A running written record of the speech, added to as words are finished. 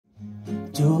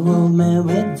Two old men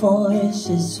with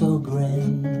voices so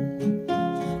grand,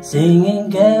 singing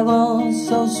carols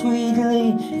so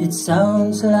sweetly it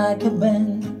sounds like a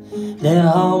band. Their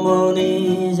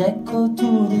harmonies echo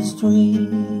to the street.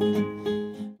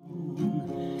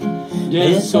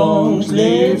 Their songs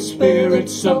lift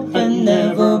spirits up and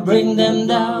never bring them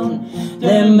down.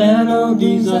 Their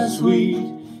melodies are sweet.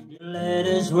 Let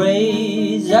us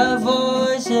raise our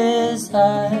voices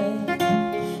high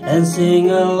and sing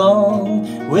along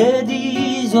with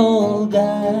these old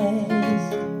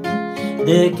guys.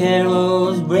 Their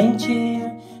carols bring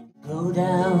cheer. Go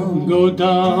down,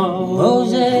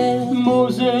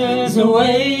 Moses,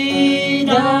 away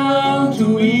down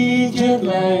to Egypt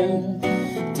land.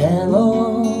 Tell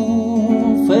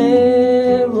old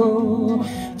Pharaoh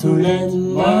to let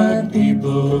my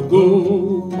people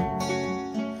go.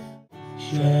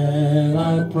 Shall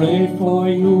I pray for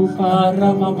you,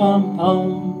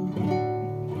 pa-ram-a-pam-pam,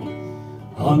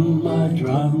 on my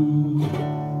drum?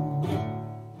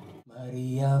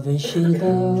 Maria, wist je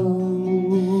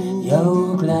dan,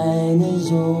 jouw kleine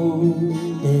zoon,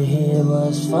 de Heer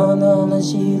was van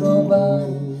alles hier op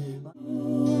aarde.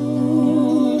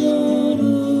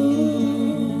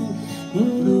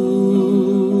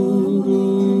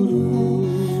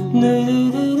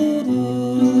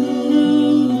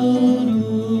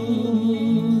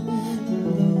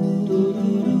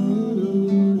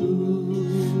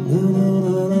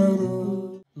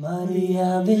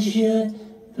 Maria, wist je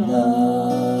dat?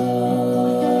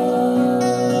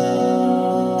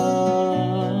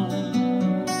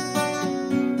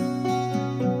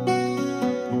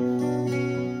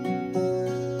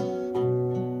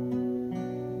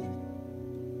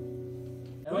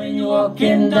 When you're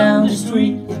walking down the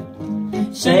street,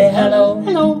 say hello,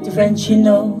 hello to friends you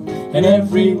know and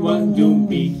everyone you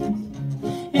meet.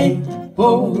 Hey,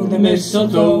 oh, the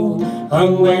mistletoe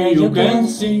hung where you can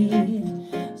see.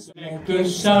 Lekker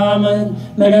samen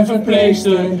met een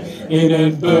verpleegster in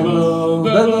het bubbel,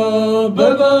 bubbel,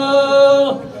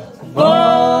 bubbel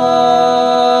bad.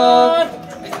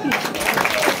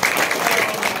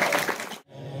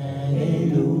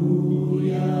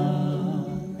 Halleluja,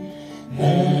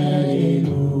 halleluja,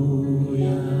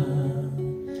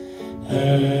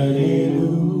 halleluja,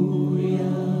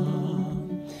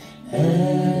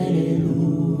 halleluja.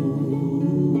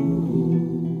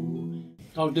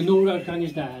 Oh, de nooduitgang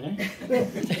is daar, hè?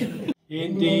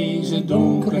 In deze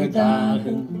donkere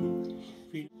dagen,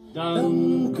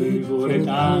 dank u voor het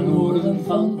aanhoren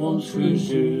van ons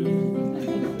gezeur.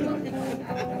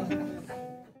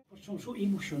 Wordt soms zo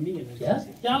emotionerend. Ja?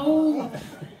 Ja, oh.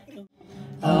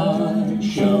 I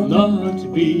shall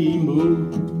not be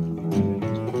moved.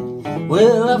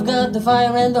 Well, I've got the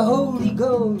fire and the Holy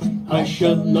Ghost. I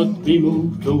shall not be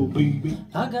moved, oh baby.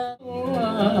 I got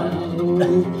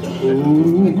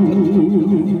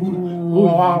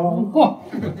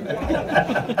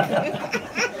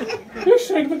Ik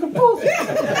schrik me kapot.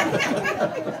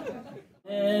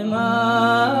 Emmanuel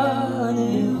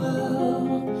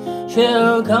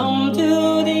shall come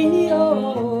to thee,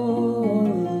 all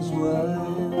is well.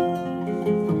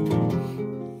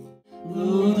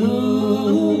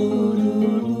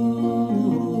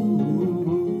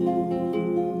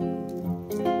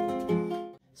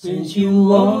 Since you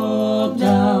walked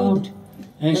out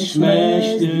and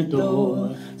smashed the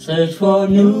door, search for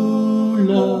new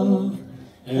love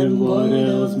and what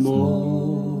else more.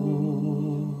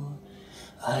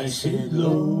 I sit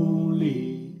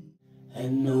lonely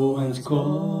and no one's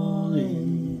calling.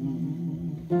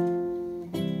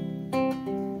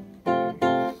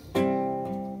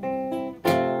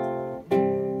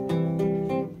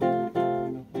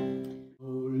 So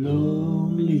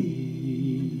lonely,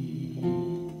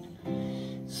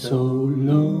 so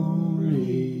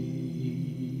lonely.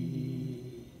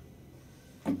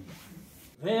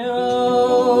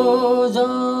 Pharaohs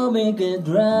all may get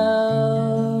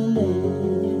drowned.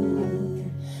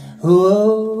 Oh,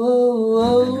 oh,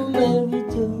 oh, Mary,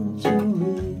 don't you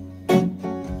weep.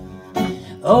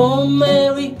 Oh,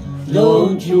 Mary,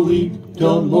 don't you weep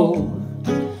no more.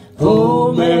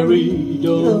 Oh, Mary,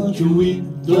 don't you weep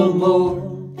no more.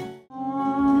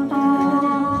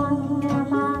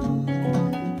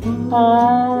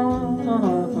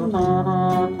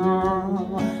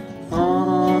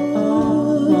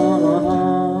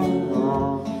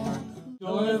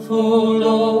 Joyful,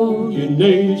 all you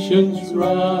nations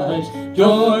rise,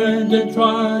 join the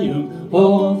triumph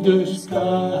of the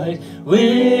skies,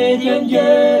 with the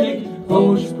angelic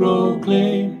host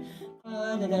proclaim.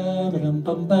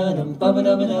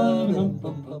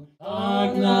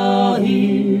 Hark now,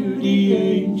 hear the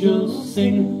angels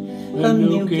sing, a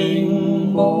new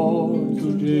king born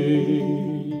today.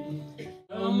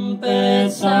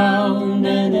 that sound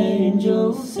and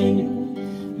angels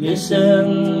singing.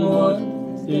 Listen what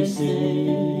they say.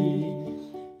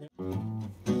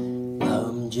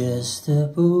 I'm just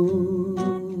a poor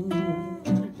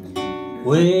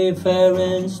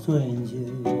wayfaring stranger.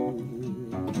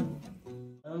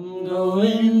 I'm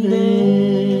going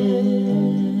there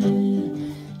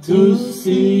to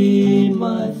see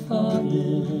my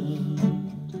father.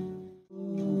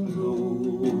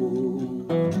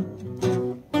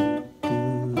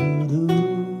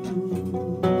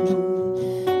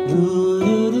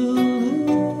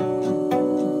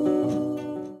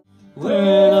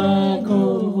 When I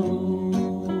go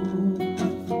home,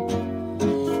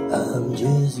 I'm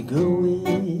just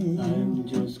going. I'm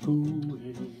just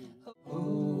going.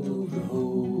 Over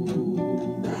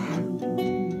home,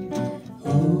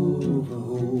 over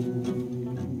home,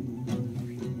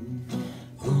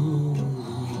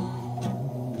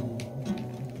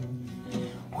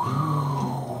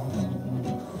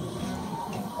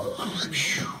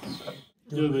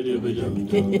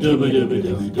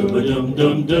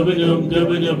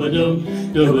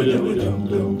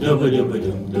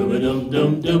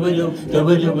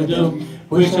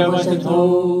 Wish I was at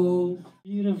home.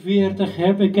 44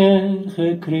 heb ik er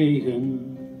gekregen.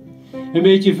 Een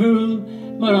beetje veel,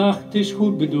 maar ach, het is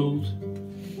goed bedoeld.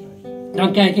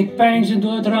 Dan kijk ik peinzend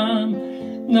door het raam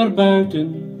naar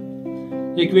buiten.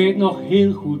 Ik weet nog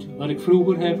heel goed wat ik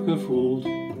vroeger heb gevoeld.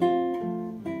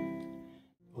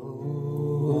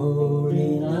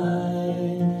 Holy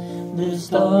night, the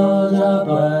stars are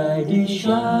brightly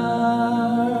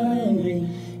shining.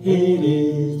 It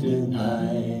is the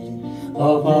night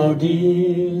of our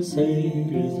dear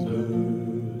Savior's birth.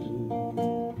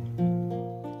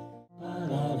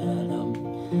 Ba-da-da-dum,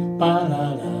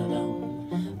 ba-da-da-dum,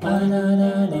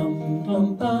 ba-da-da-dum,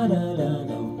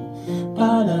 ba-da-da-dum,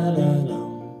 ba-da-da-dum.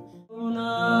 Oh,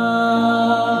 night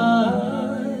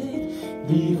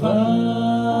divine,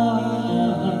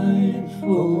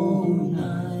 oh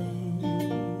night.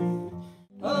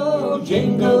 Oh,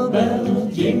 jingle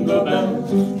bells, jingle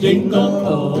bells, jingle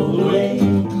all the way.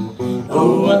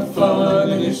 Oh, what fun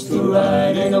it is to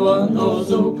ride in a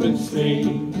one-horse open sleigh.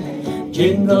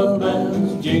 Jingle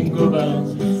bells, jingle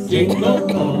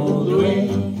all the way.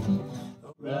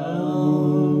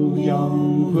 Round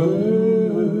young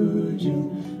virgin,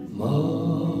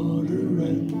 mother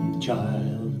and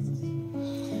child,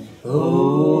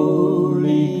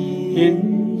 holy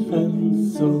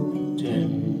infant, so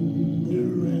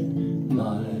tender and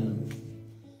mild.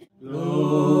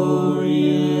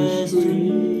 Glorious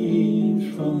streams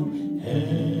from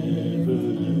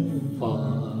heaven afar.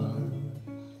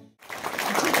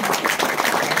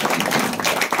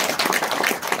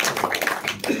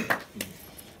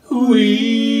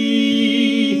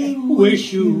 We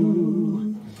wish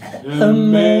you a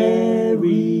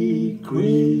Merry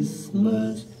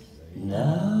Christmas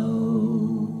now.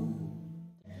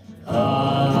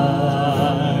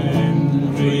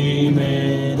 I'm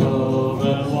dreaming of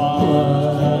a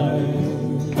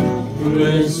white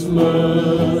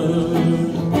Christmas,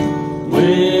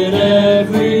 with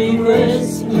every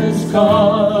Christmas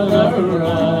card I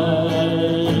write.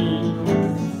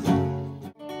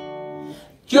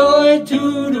 Joy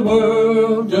to the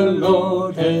world, the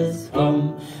Lord has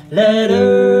come. Let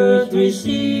earth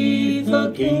receive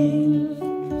a King.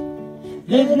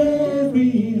 Let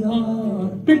every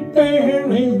heart prepare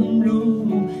and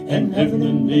bloom, and heaven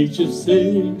and nature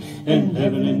sing, and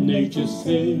heaven and nature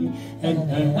sing, and